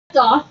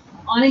off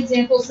on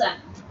example 7.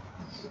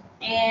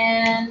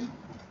 And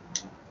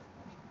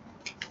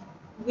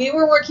we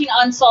were working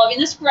on solving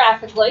this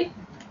graphically.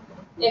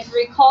 If you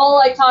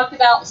recall, I talked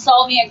about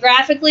solving it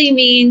graphically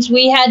means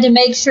we had to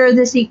make sure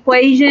this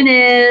equation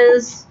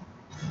is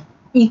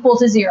equal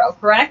to 0,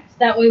 correct?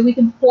 That way we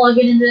can plug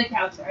it into the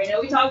calculator. I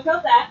know we talked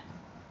about that.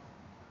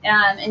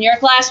 In your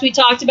class, we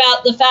talked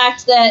about the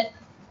fact that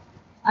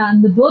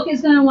the book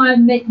is going to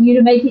want you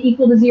to make it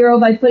equal to 0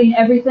 by putting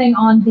everything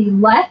on the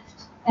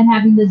left and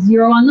having the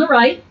 0 on the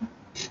right.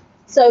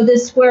 So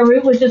this square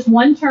root was just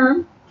one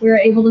term. We were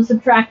able to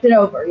subtract it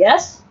over,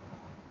 yes?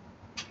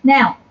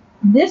 Now,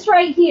 this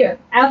right here,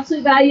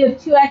 absolute value of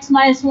 2x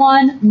minus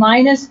 1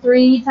 minus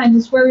 3 times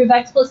the square root of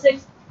x plus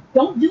 6,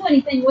 don't do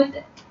anything with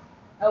it,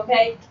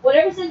 okay?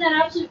 Whatever's in that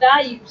absolute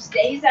value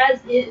stays as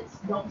is.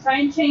 Don't try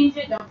and change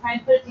it. Don't try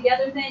and put it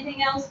together with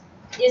anything else.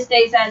 It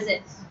stays as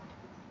is.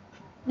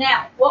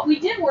 Now, what we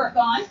did work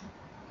on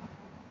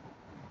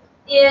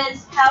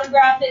is how to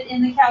graph it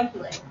in the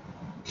calculator.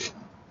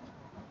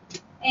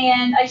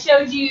 And I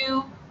showed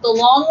you the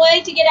long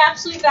way to get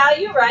absolute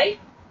value, right?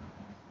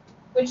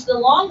 Which the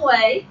long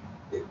way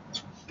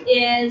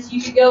is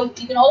you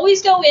can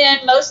always go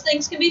in, most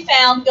things can be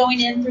found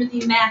going in through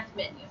the math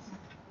menu.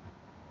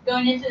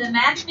 Going into the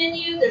math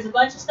menu, there's a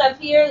bunch of stuff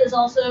here. There's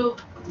also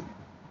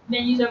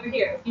menus over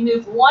here. If you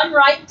move one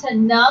right to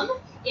num,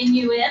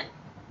 N-U-M,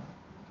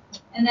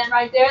 and then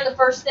right there, the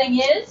first thing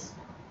is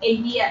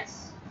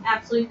ADS,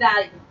 absolute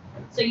value.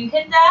 So you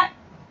hit that,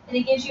 and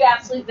it gives you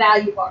absolute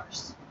value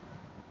bars.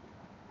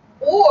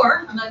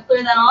 Or, I'm going to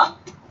clear that off,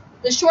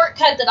 the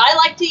shortcut that I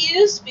like to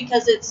use,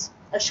 because it's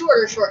a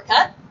shorter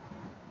shortcut,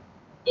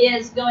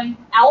 is going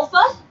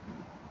alpha,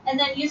 and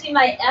then using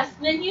my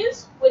F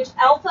menus, which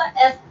alpha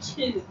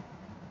F2.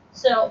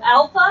 So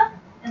alpha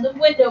and the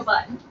window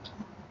button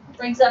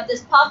brings up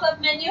this pop-up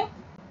menu, and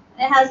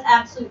it has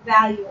absolute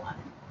value on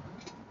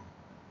it.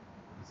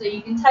 So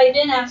you can type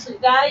in absolute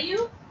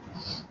value,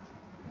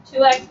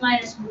 2x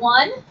minus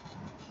 1,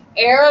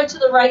 arrow to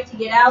the right to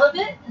get out of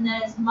it, and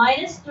then it's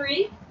minus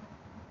 3.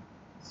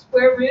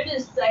 Square root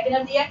is second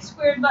of the x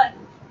squared button.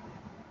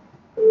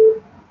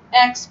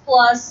 X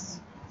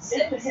plus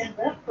 6. Just a heads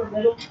up for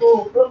middle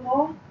school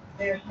football.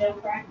 There's no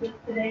practice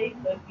today,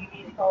 so if you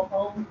need to call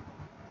home,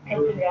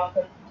 come to the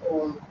office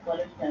or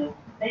let us know.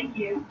 Thank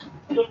you.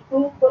 Middle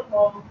school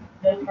football,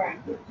 no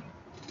practice.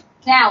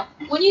 Now,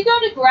 when you go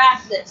to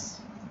graph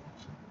this,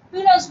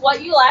 who knows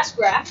what you last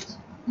graphed?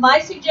 My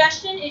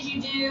suggestion is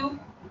you do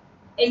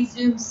a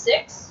zoom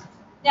 6.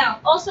 Now,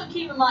 also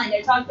keep in mind,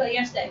 I talked about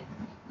yesterday,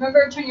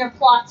 remember to turn your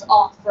plots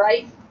off,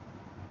 right?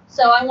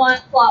 So I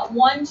want plot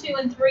 1, 2,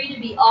 and 3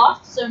 to be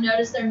off. So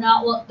notice they're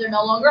no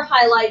longer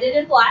highlighted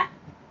in black.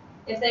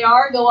 If they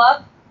are, go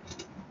up.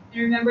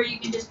 And remember, you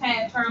can just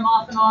kind of turn them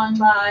off and on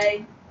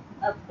by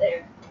up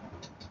there.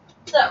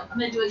 So I'm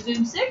going to do a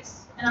zoom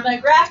 6, and I'm going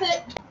to graph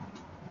it.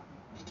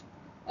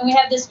 And we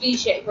have this V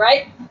shape,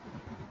 right? And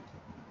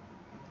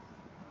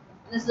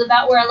this is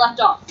about where I left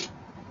off.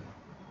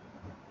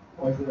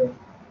 Why is it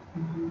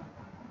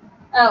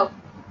Oh,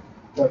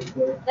 what's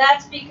there?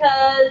 that's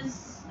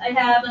because I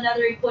have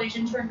another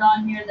equation turned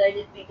on here that I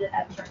didn't mean to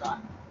have turned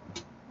on.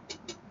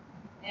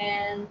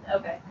 And,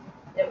 okay,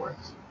 it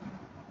works.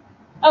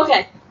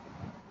 Okay,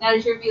 now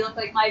does your V look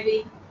like my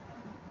V?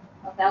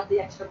 Without the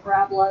extra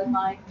parabola in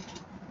mine.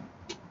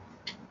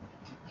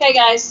 Okay,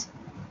 guys,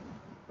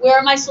 where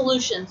are my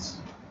solutions?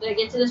 Did I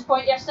get to this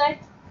point yesterday?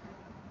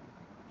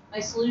 My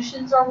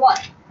solutions are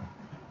what?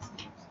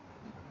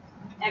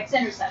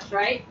 X-intercepts,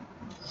 right?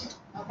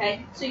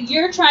 Okay, so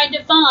you're trying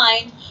to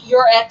find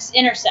your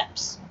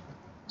x-intercepts.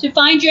 To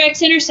find your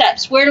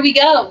x-intercepts, where do we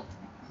go?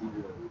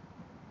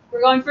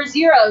 We're going for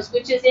zeros,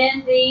 which is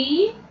in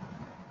the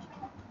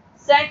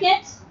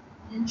second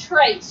and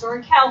trace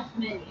or calc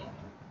menu.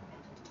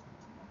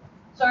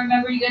 So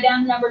remember, you go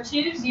down to number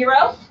 2,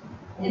 0.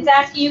 It's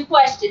asking you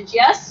questions,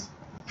 yes?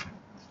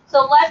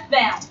 So left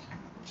bound.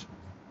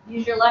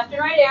 Use your left and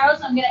right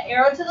arrows. I'm going to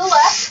arrow to the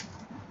left.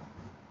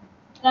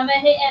 And I'm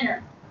going to hit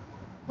enter.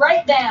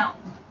 Right bound.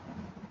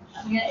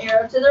 I'm going to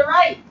arrow to the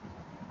right.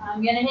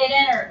 I'm going to hit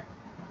enter.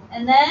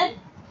 And then,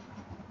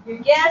 your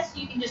guess,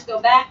 you can just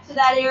go back to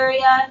that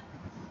area.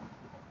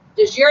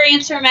 Does your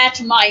answer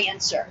match my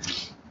answer?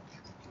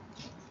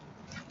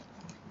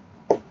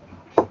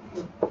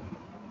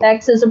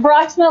 X is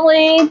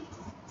approximately,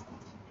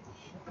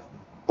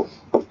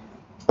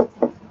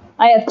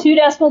 I have 2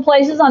 decimal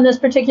places on this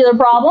particular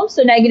problem,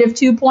 so negative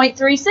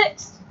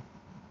 2.36.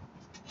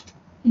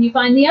 Can you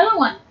find the other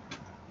one?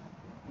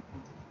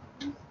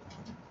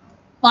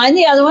 Find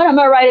the other one. I'm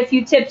going to write a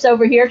few tips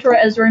over here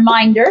as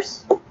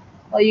reminders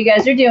while you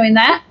guys are doing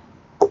that.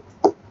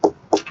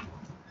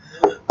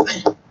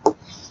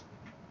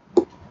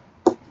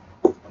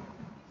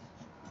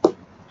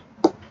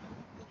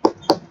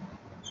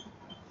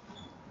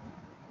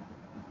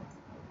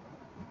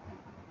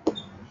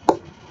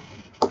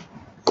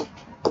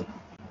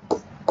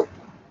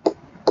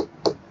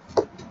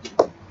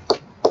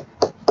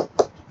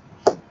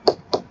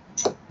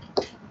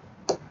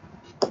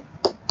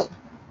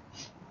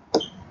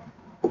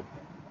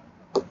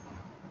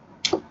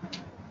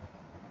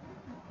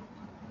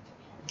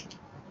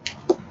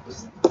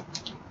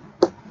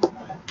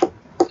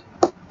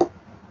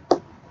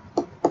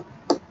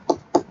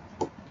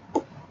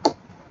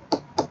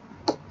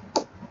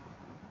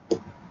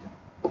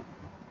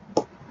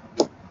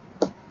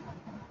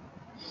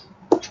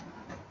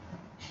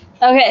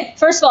 Okay,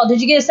 first of all, did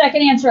you get a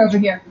second answer over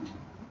here?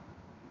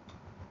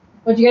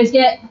 What'd you guys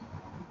get?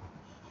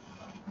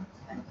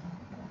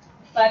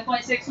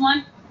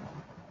 5.61?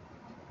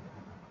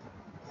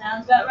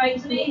 Sounds about right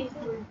to me.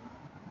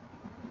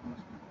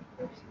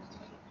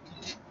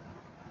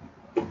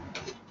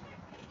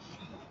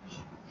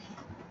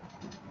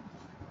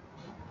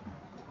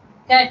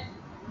 Okay.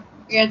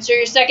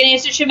 Your second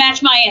answer should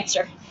match my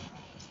answer.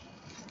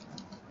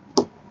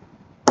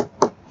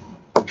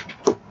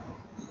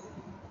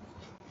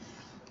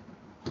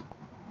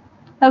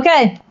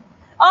 Okay.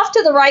 Off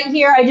to the right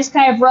here, I just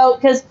kind of wrote,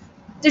 because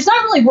there's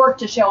not really work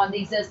to show on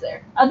these, is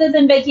there? Other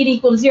than making it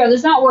equal to 0,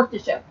 there's not work to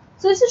show.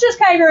 So this is just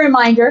kind of a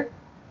reminder.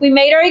 We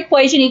made our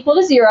equation equal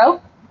to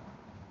 0,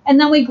 and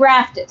then we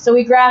graphed it. So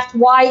we graphed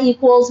y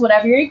equals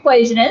whatever your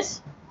equation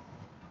is.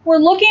 We're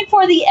looking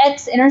for the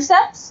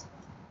x-intercepts.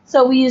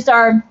 So we used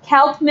our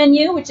calc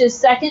menu, which is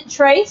second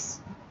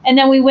trace, and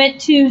then we went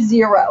to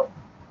 0,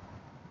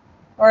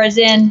 or as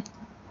in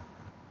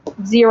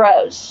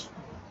zeros.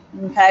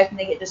 Okay, I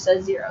think it just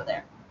says 0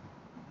 there.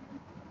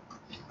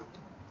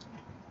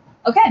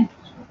 Okay.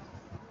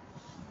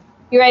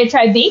 You ready to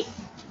try B?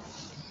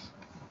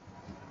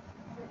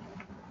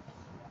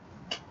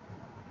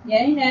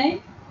 Yay,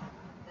 nay?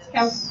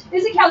 Is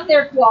the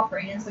calculator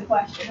cooperating is the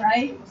question,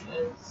 right?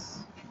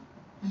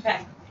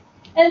 Okay.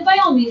 And by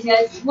all means,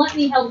 guys, let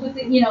me help with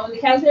it. You know, when the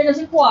calculator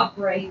doesn't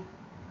cooperate,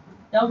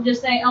 don't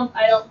just say, oh,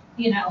 I don't,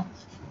 you know,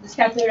 this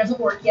calculator doesn't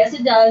work. Yes,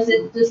 it does.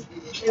 It just,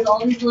 there's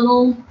all these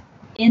little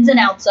ins and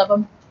outs of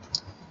them.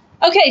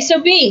 Okay, so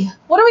B.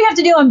 What do we have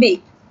to do on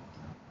B?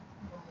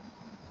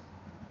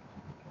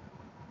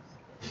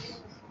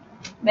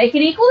 Make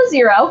it equal to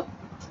 0.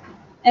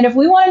 And if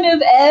we want to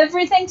move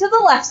everything to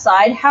the left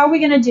side, how are we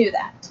going to do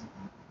that?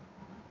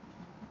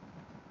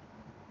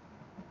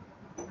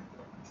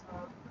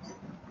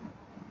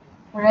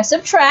 We're going to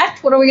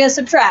subtract. What are we going to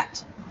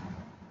subtract?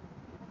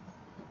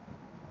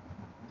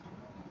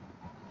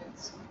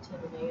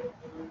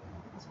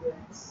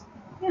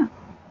 Yeah.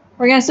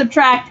 We're going to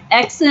subtract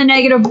x to the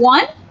negative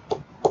 1.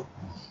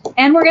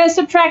 And we're going to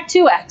subtract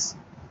 2x.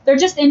 They're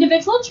just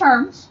individual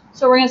terms,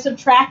 so we're going to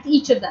subtract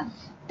each of them.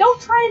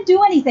 Don't try and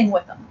do anything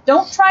with them.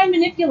 Don't try and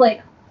manipulate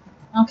them.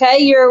 Okay?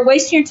 You're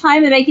wasting your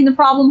time and making the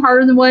problem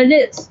harder than what it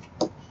is.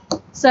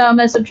 So I'm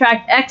going to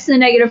subtract x to the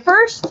negative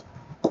first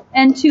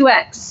and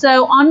 2x.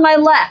 So on my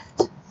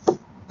left,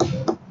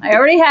 I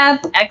already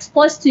have x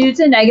plus 2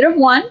 to the negative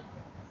 1.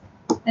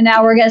 And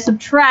now we're going to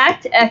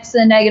subtract x to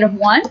the negative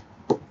 1.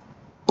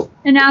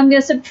 And now I'm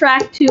going to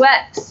subtract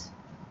 2x.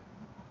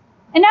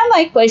 And now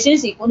my equation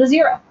is equal to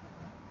 0.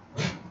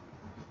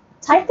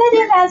 Type that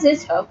in as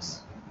is, folks.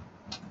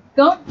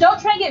 Don't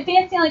try and get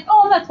fancy like,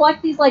 oh, I'm going to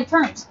collect these like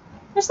terms.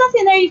 There's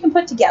nothing there you can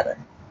put together.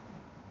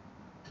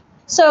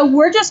 So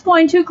we're just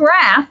going to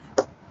graph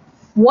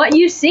what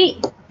you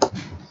see.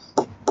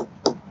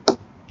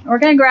 We're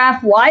going to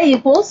graph y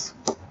equals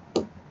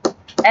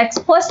x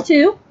plus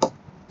 2 to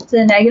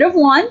the negative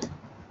 1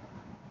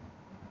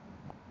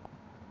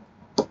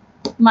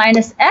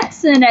 minus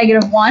x to the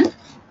negative 1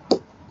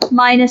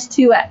 minus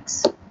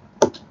 2x.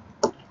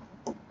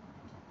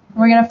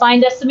 We're going to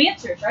find us some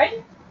answers,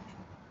 right?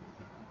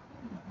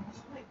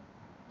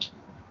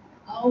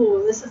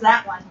 Oh, this is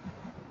that one.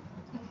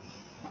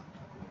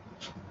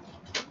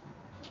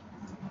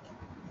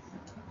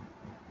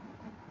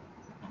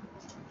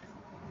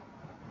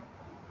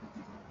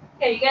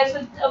 Okay, you guys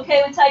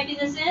okay with typing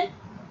this in?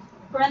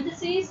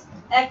 Parentheses,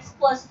 x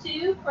plus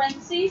 2,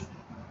 parentheses.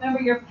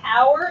 Remember, your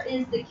power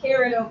is the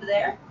caret over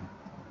there.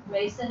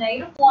 Raised to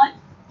negative 1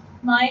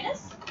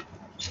 minus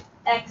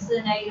x to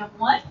the negative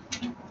 1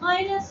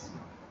 minus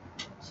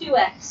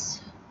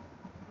 2x.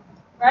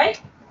 Right?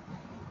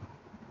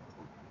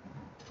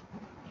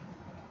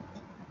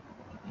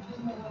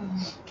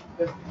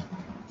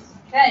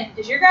 Okay,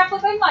 does your graph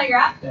look like my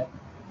graph? Yeah.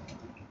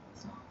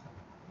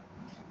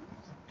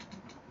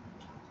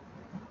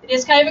 It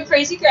is kind of a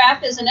crazy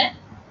graph, isn't it?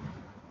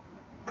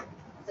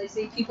 I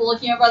see people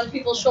looking over other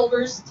people's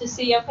shoulders to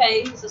see,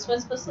 okay, is this what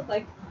it's supposed to look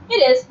like? It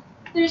is.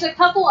 There's a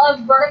couple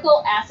of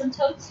vertical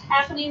asymptotes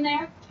happening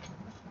there.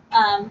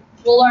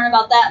 We'll learn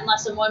about that in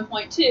lesson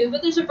 1.2,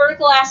 but there's a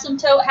vertical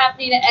asymptote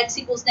happening at x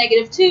equals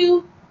negative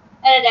 2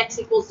 and at x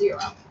equals 0.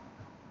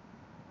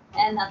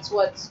 And that's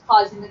what's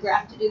causing the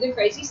graph to do the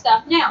crazy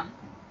stuff. Now,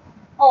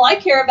 all I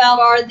care about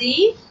are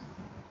the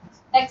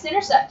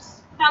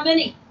x-intercepts. How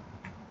many?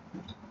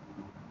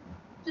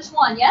 Just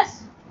one,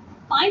 yes?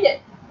 Find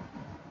it.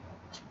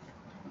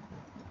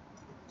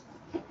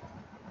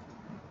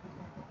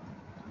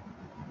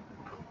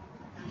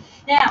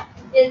 Now,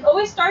 it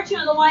always starts you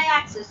on the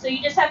y-axis, so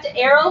you just have to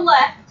arrow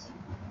left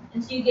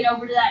until you get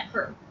over to that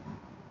curve.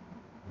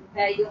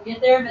 Okay, you'll get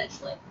there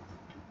eventually.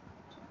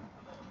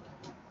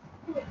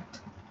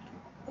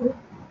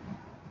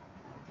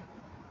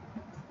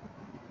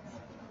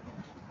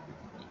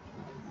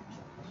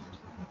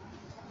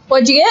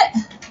 What'd you get?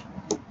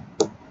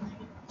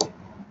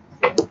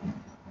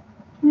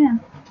 Yeah.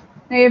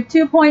 Negative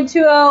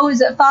 2.20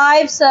 is at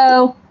 5,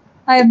 so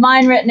I have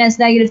mine written as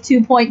negative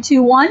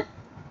 2.21.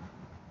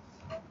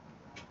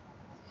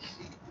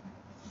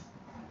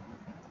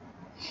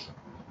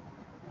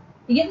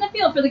 You get in the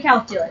field for the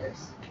calculators.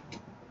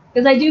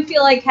 Because I do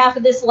feel like half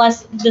of this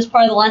lesson, this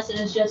part of the lesson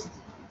is just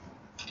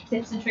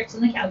tips and tricks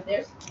in the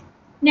calculators.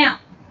 Now,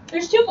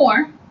 there's two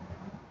more.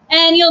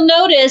 And you'll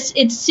notice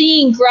it's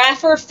seeing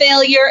grapher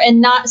failure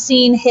and not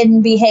seeing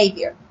hidden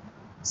behavior.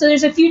 So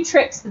there's a few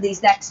tricks for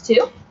these next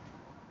two.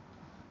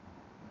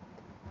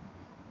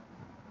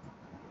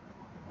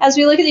 As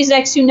we look at these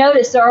next two,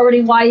 notice they're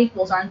already y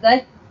equals, aren't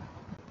they?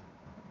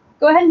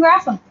 Go ahead and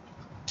graph them.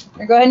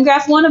 Or go ahead and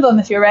graph one of them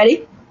if you're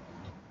ready.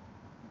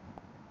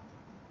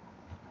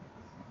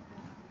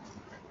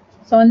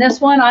 So in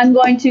this one, I'm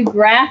going to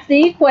graph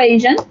the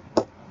equation.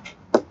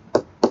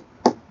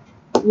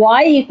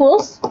 Y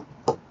equals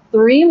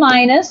 3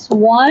 minus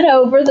 1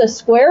 over the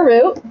square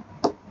root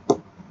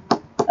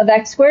of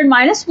x squared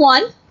minus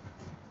 1.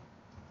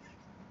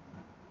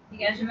 You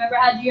guys remember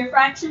how to do your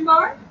fraction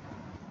bar?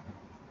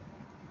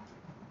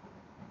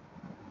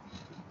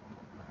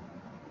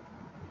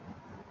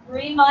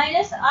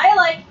 I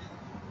like,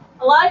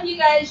 a lot of you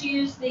guys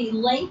use the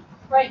length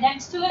right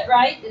next to it,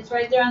 right? It's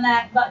right there on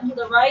that button to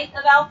the right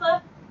of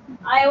alpha.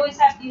 I always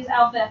have to use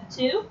alpha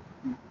F2.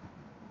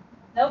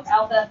 Nope,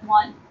 alpha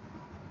F1.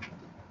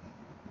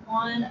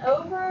 1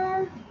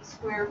 over the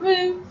square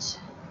root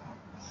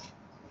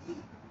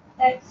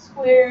x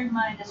squared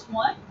minus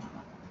 1.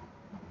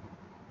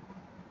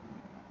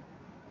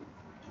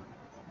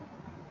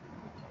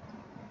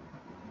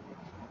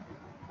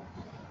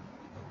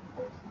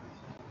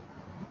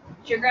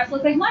 Does your graph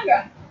look like my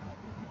graph?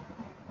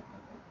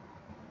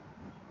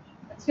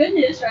 That's good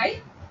news,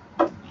 right?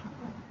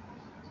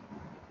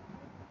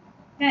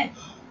 Okay.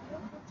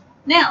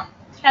 Now,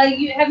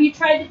 have you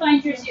tried to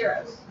find your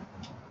zeros?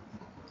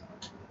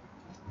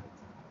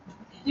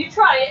 Do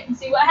try it and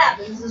see what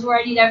happens. This is where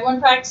I need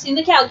everyone practicing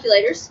the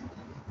calculators.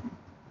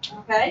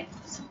 Okay?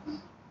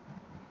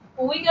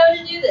 When we go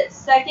to do this,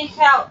 second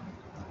calc,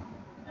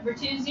 number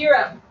 2,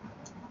 0.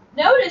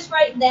 Notice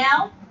right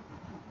now,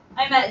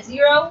 I'm at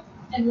 0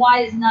 and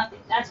y is nothing.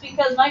 That's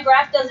because my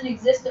graph doesn't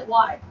exist at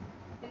y.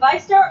 If I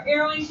start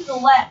arrowing to the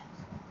left,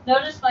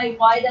 notice my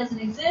y doesn't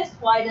exist,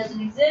 y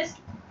doesn't exist.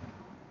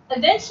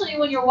 Eventually,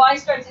 when your y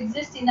starts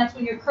existing, that's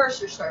when your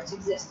cursor starts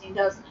existing,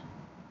 doesn't it?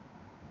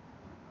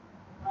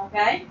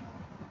 Okay?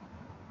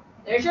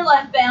 There's your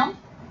left bound.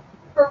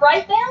 For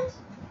right bound,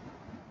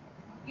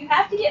 you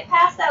have to get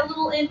past that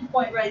little end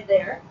point right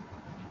there.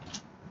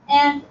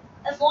 And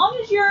as long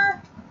as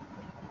you're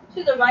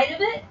to the right of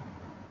it,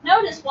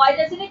 notice y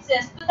doesn't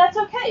exist, but that's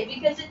okay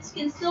because it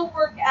can still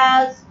work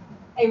as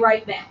a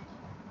right bound.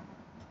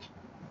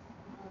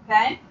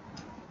 Okay?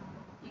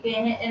 You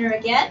can hit enter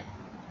again.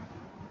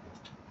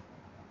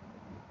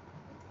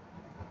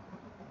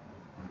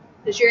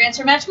 Does your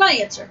answer match my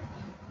answer?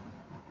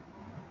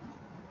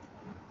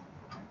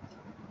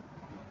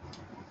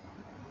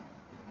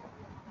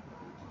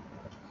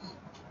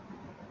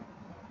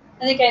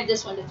 I think I have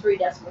this one to 3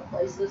 decimal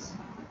places.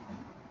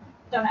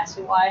 Don't ask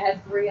me why I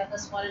have 3 on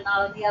this one and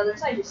not on the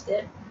others. I just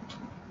did.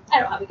 I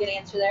don't have a good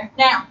answer there.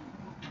 Now,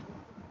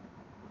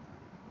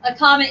 a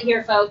comment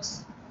here,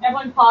 folks.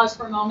 Everyone pause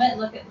for a moment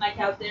and look at my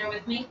calculator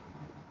with me.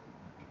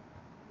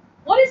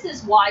 What is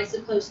this y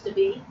supposed to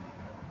be?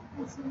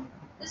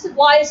 This is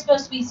y is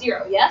supposed to be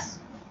 0, yes?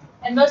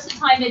 And most of the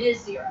time it is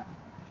 0.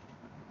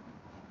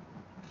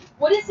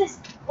 What is this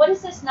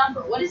number?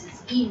 What does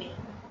this e mean?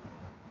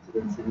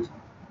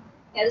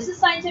 Yeah, this is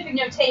scientific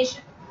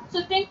notation.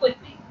 So think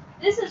with me.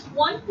 This is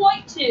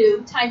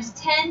 1.2 times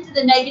 10 to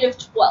the negative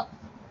 12.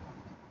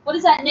 What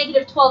does that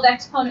negative 12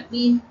 exponent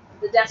mean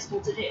the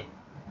decimal to do?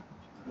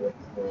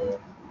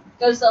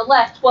 Goes to the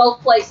left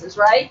 12 places,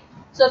 right?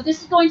 So if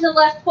this is going to the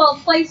left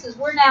 12 places,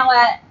 we're now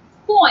at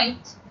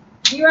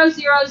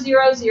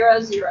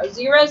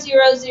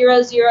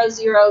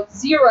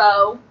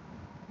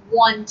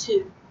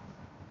 0.00000000000012.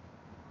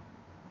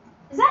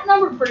 Is that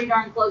number pretty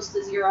darn close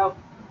to 0?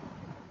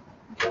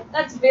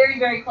 That's very,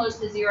 very close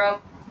to 0.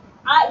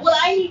 What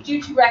I need you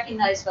to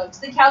recognize, folks,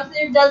 the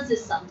calculator does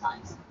this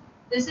sometimes.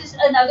 This is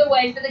another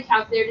way for the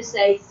calculator to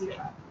say 0.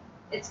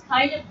 It's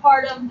kind of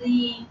part of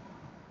the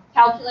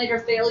calculator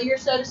failure,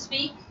 so to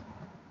speak.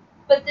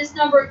 But this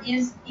number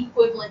is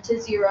equivalent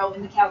to 0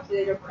 in the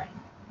calculator brain.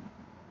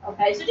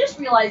 Okay, so just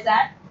realize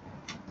that.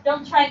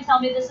 Don't try and tell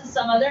me this is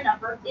some other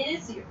number. It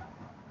is 0.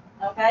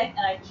 Okay,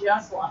 and I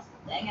just lost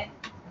it. Dang it.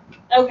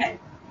 Okay.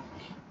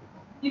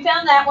 You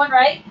found that one,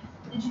 right?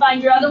 Did you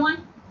find your other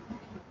one?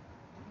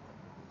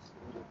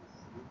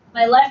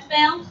 My left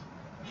bound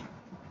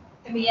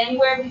can be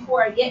anywhere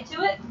before I get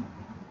to it.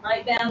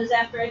 Right bound is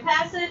after I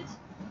pass it.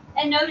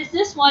 And notice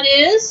this one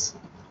is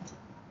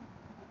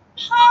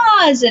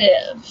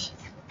positive.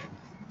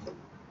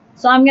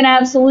 So I'm going to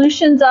have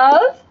solutions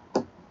of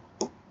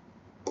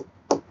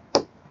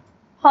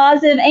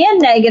positive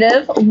and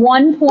negative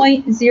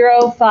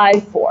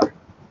 1.054.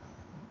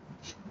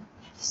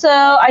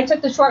 So I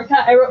took the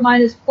shortcut. I wrote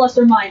mine as plus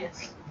or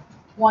minus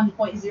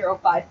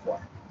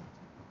 1.054.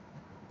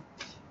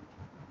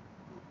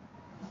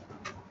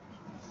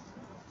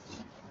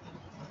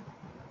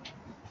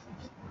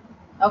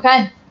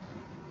 Okay.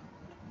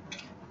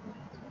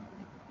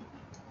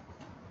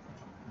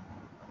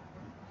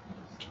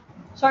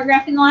 Start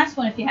graphing the last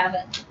one if you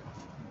haven't.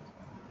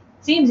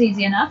 Seems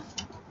easy enough.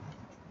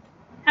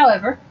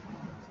 However,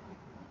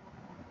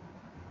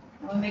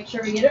 I want to make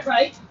sure we get it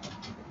right.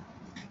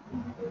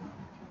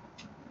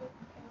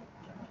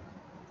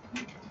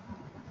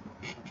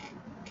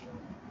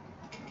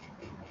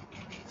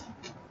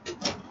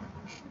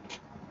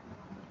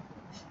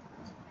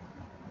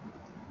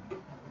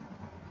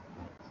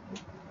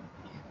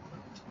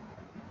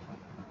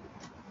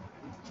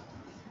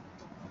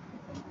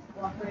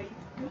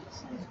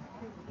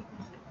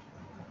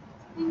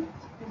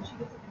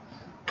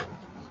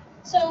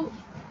 So,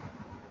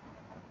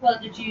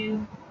 what did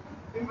you?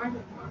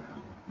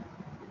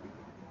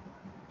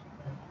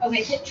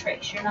 Okay, hit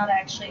trace. You're not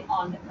actually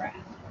on the graph.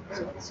 That's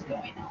what's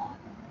going on.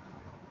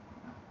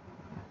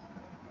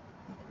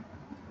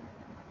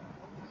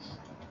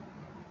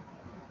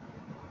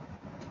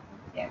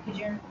 Yeah, because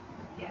you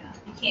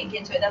can't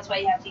get to it. That's why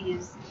you have to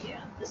use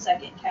the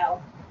second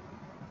cal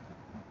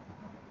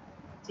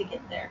to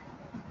get there.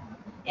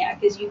 Yeah,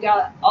 because you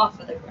got off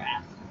of the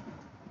graph.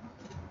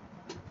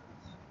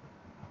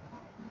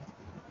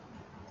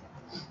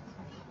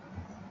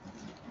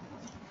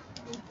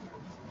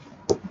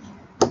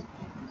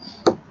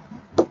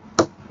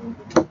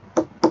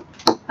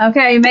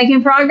 Okay, you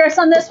making progress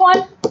on this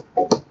one?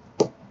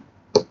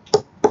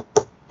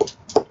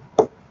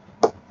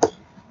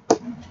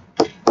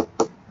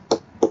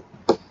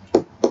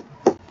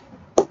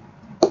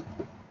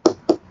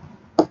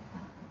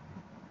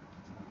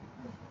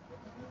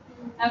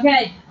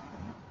 Okay.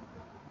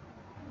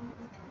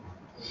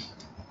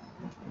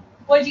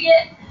 What'd you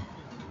get?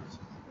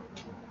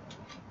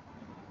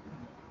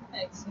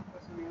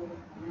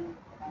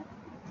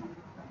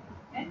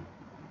 Okay.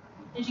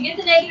 Did you get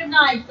the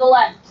 -9 to the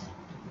left?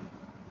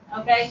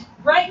 Okay.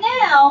 Right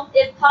now,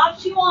 it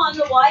pops you on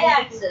the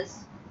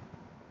y-axis.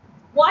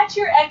 Watch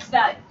your x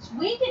values.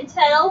 We can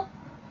tell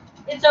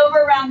it's over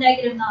around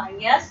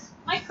 -9, yes?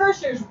 My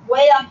cursor is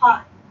way up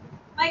high.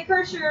 My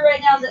cursor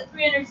right now is at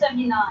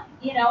 379,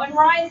 and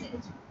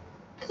rising.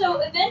 So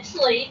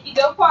eventually, if you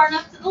go far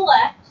enough to the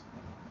left,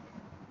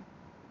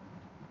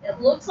 it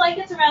looks like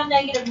it's around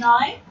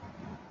 -9.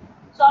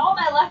 So I want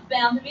my left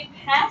bound to be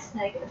past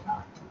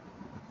 -9.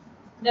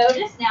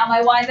 Notice now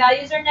my y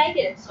values are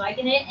negative, so I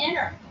can hit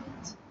enter.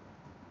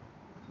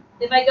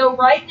 If I go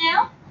right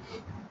now,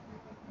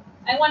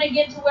 I want to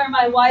get to where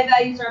my y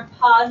values are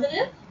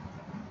positive,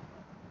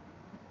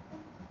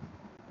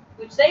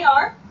 which they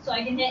are, so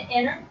I can hit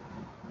enter.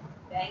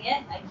 Dang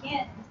it, I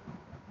can't.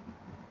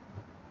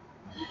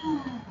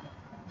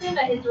 And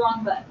I hit the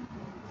wrong button.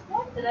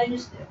 What did I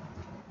just do?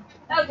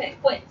 Okay,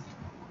 quit.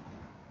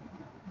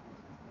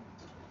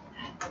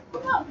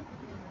 Oh,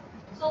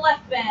 so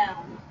left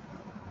bound.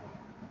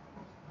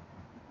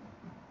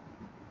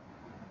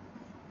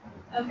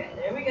 Okay,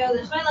 there we go.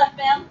 There's my left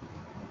bound.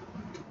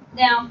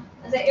 Now,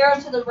 as I arrow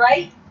to the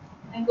right,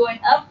 I'm going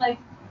up. My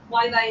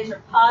y values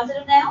are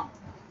positive now.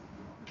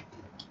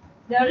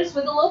 Notice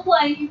with a little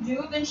play, you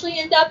do eventually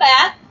end up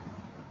at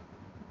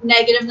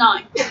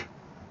 -9.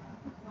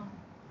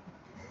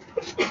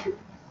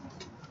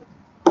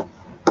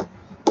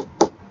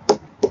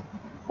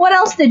 What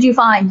else did you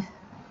find?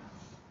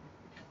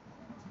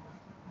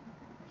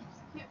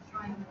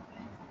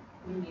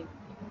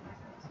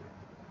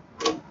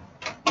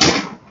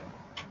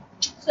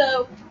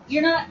 So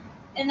you're not,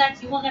 and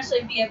you won't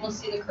necessarily be able to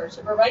see the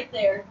cursor, but right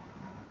there,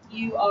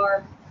 you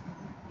are,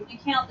 if you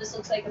count, this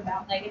looks like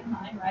about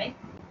 -9, right?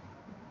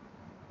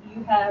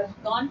 You have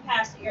gone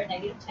past it, you're at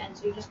 -10,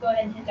 so you just go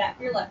ahead and hit that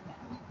for your left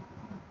bound.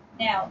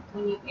 Now,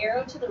 when you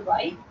arrow to the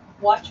right,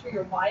 watch for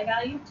your y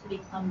value to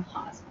become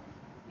positive,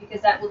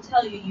 because that will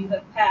tell you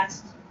have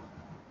passed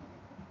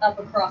up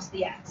across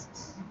the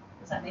axis.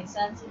 Does that make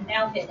sense? And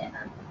now hit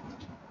enter.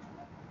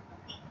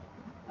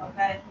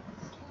 Okay?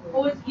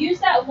 Well, use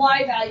that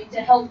y value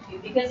to help you,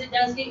 because it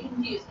does get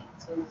confusing.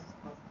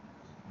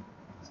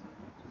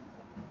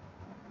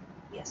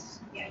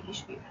 Yes, yeah, you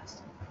should be past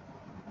it.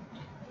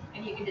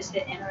 And you can just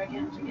hit enter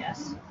again for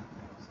yes.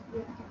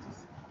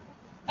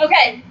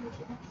 Okay,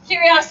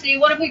 curiosity,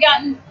 what have we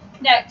gotten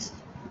next?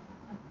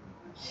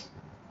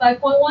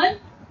 5.1?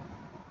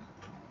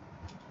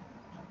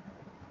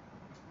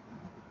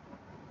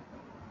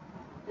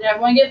 Did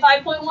everyone get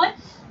 5.1?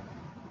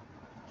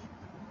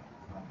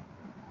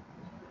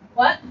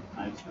 What?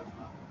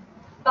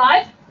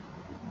 5?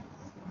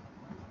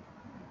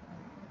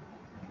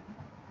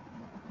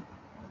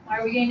 Why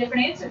are we getting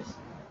different answers?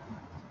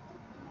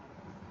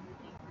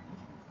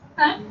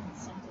 Huh?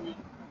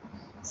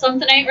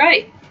 Something ain't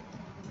right.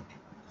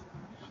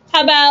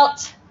 How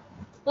about,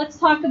 let's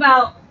talk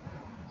about,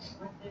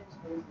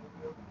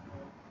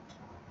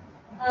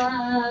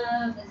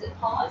 is it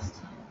paused?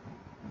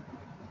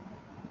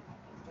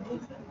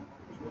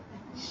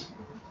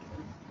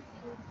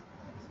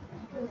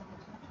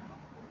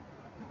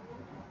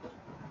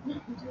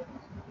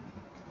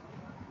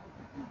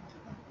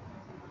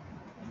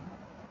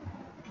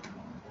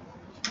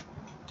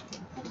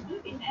 It's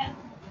moving now.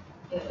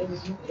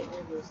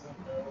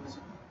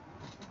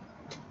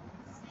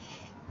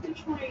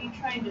 Which one are you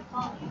trying to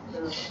find?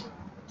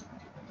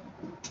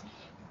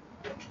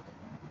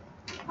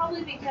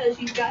 Probably because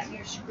you've gotten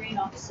your screen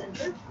off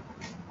center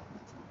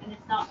and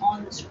it's not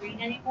on the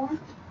screen anymore.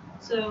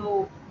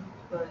 So,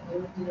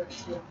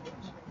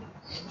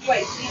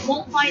 right, so you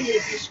won't find it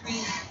if your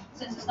screen,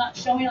 since it's not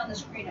showing on the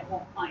screen, it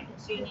won't find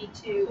it. So you need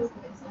to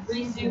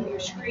resume your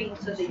screen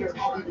so that you're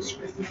on the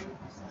screen.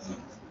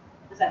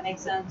 Does that make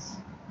sense?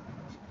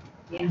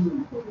 Yeah.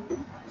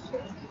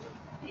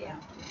 Yeah.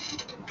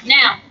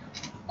 Now,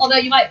 although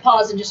you might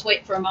pause and just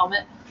wait for a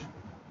moment.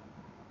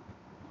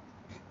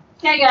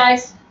 Okay,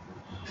 guys.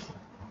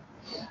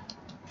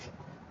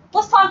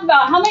 Let's talk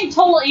about how many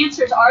total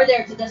answers are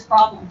there to this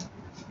problem.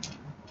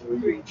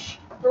 3.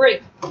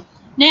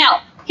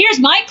 Now, here's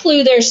my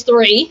clue, there's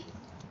 3.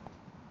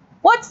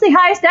 What's the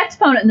highest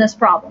exponent in this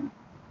problem?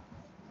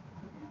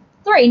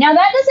 3. Now,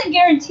 that doesn't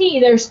guarantee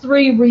there's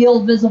 3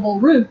 real visible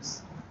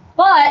roots,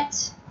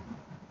 but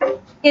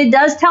it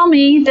does tell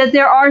me that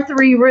there are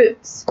 3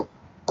 roots,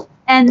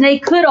 and they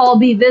could all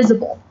be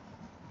visible.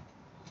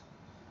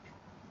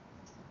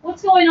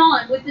 What's going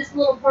on with this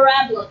little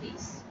parabola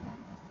piece?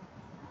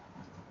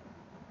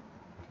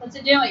 What's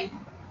it doing?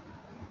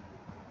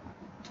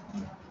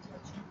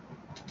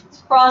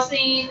 It's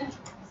crossing.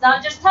 It's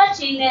not just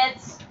touching,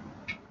 it's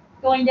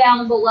going down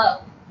and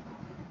below.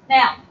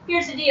 Now,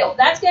 here's the deal.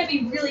 That's going to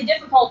be really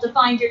difficult to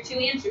find your 2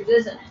 answers,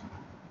 isn't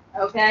it?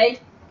 Okay?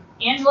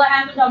 Angela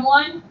happened on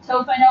one.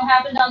 Toph, I know,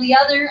 happened on the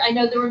other. I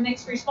know there were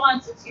mixed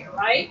responses here,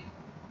 right?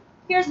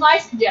 Here's my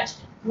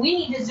suggestion. We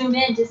need to zoom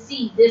in to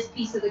see this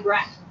piece of the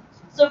graph.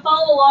 So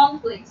follow along,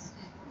 please.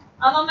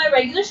 I'm on my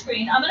regular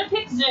screen. I'm going to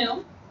pick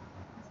zoom.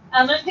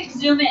 I'm going to pick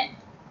zoom in.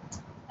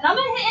 And I'm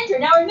going to hit enter.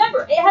 Now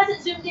remember, it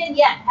hasn't zoomed in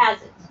yet, has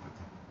it?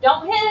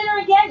 Don't hit enter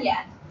again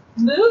yet.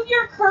 Move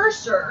your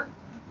cursor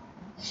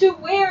to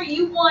where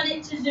you want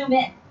it to zoom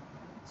in.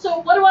 So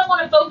what do I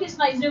want to focus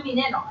my zooming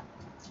in on?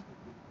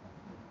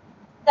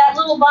 That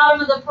little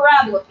bottom of the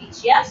parabola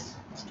piece, yes?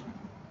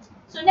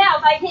 So now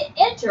if I hit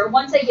enter,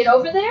 once I get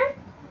over there,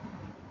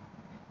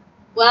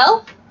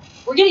 well,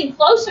 we're getting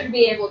closer to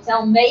being able to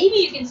tell. Maybe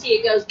you can see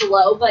it goes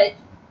below, but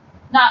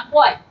not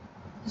quite.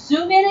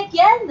 Zoom in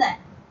again then.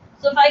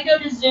 So if I go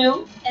to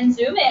zoom and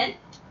zoom in,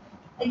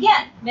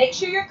 again, make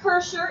sure your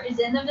cursor is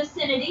in the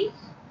vicinity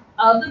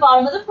of the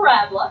bottom of the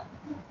parabola.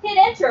 Hit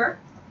enter.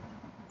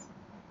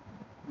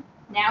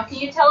 Now can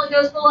you tell it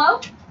goes below?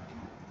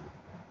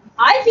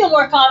 I feel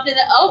more confident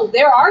that, oh,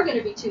 there are going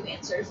to be 2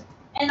 answers.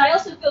 And I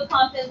also feel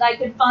confident that I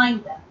could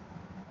find them.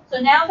 So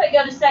now if I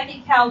go to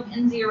second calc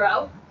and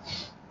 0,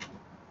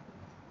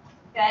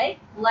 okay,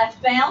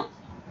 left bound.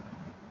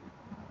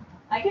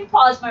 I can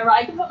pause my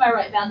right, I can put my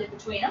right bound in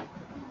between them.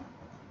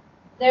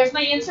 There's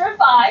my answer of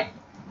 5.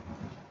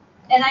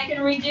 And I can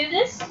redo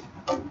this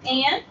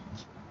and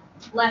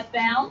left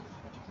bound,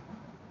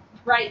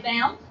 right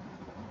bound,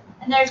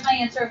 and there's my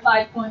answer of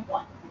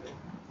 5.1.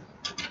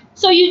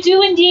 So you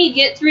do indeed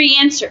get 3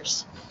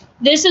 answers.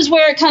 This is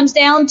where it comes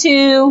down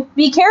to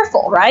be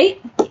careful,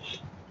 right?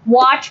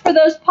 Watch for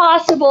those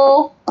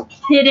possible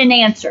hidden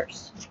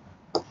answers.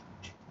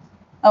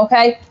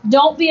 Okay?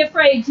 Don't be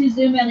afraid to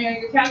zoom in on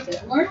your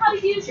calculator. Learn how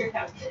to use your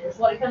calculator is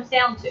what it comes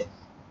down to.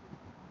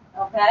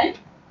 Okay?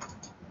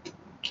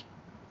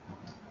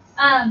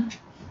 A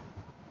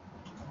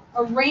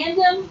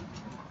random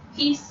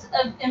piece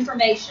of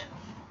information.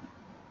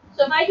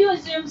 So if I do a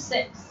zoom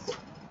 6,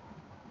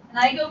 and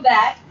I go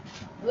back,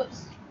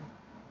 whoops,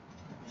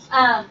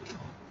 I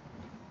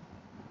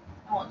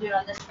won't do it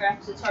on this graph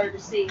because it's harder to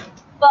see,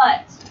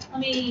 but let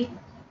me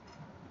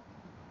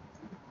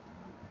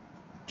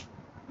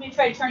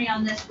try turning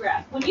on this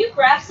graph. When you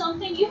graph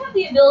something, you have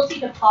the ability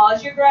to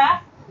pause your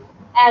graph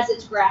as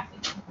it's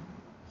graphing.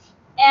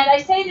 And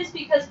I say this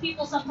because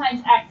people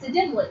sometimes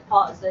accidentally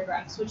pause their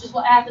graphs, which is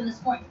what happened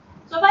this morning.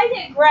 So if I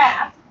hit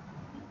graph,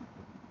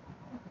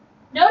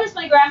 notice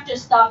my graph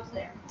just stopped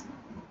there.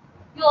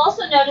 You'll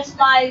also notice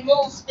my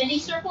little spinny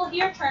circle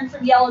here turned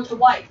from yellow to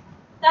white.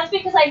 That's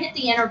because I hit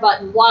the enter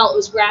button while it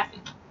was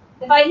graphing.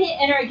 If I hit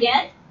enter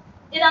again,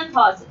 it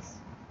unpauses.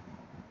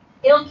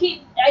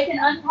 I can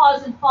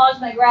unpause and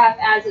pause my graph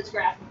as it's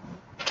graphing.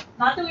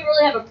 Not that we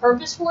really have a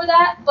purpose for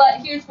that,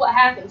 but here's what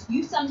happens.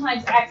 You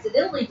sometimes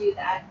accidentally do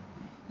that.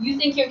 You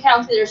think your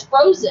calculator's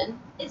frozen.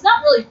 It's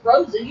not really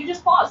frozen, you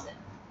just pause it.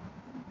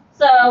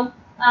 So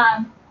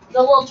the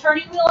little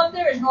turning wheel up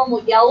there is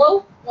normal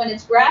yellow when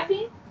it's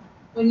graphing.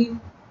 When you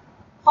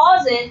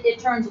pause it, it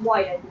turns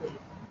white, I believe.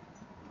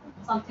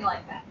 Something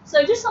like that.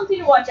 So just something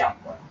to watch out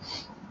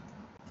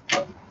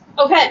for.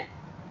 Okay.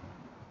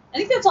 I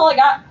think that's all I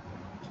got.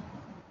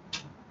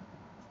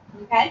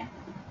 Okay.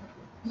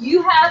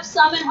 You have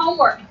some in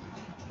homework.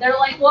 They're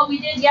like what we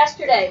did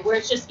yesterday, where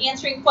it's just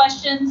answering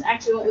questions.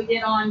 Actually, what we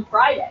did on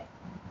Friday,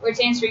 where it's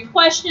answering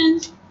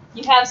questions.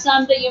 You have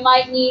some that you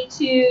might need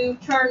to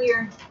turn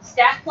your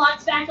stat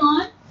plots back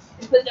on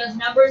and put those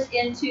numbers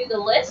into the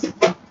list.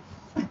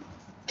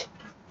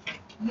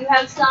 You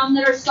have some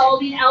that are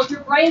solving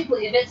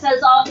algebraically. If it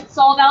says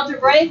solve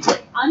algebraically,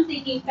 I'm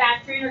thinking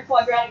factoring or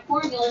quadratic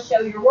formulas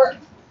show your work.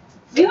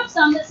 You have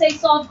some that say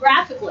solve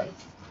graphically.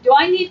 Do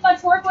I need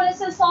much work when it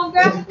says solve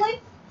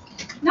graphically?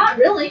 Not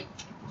really.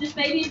 Just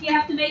maybe if you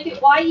have to make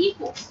it y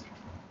equals.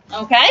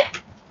 Okay?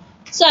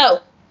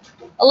 So,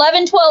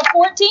 11, 12,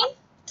 14,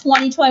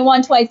 20,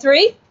 21,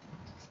 23,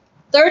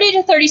 30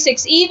 to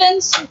 36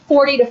 evens,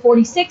 40 to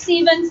 46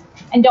 evens,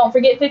 and don't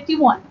forget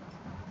 51.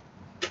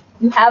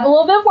 You have a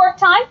little bit of work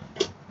time.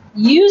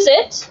 Use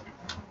it.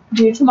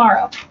 Do it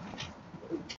tomorrow.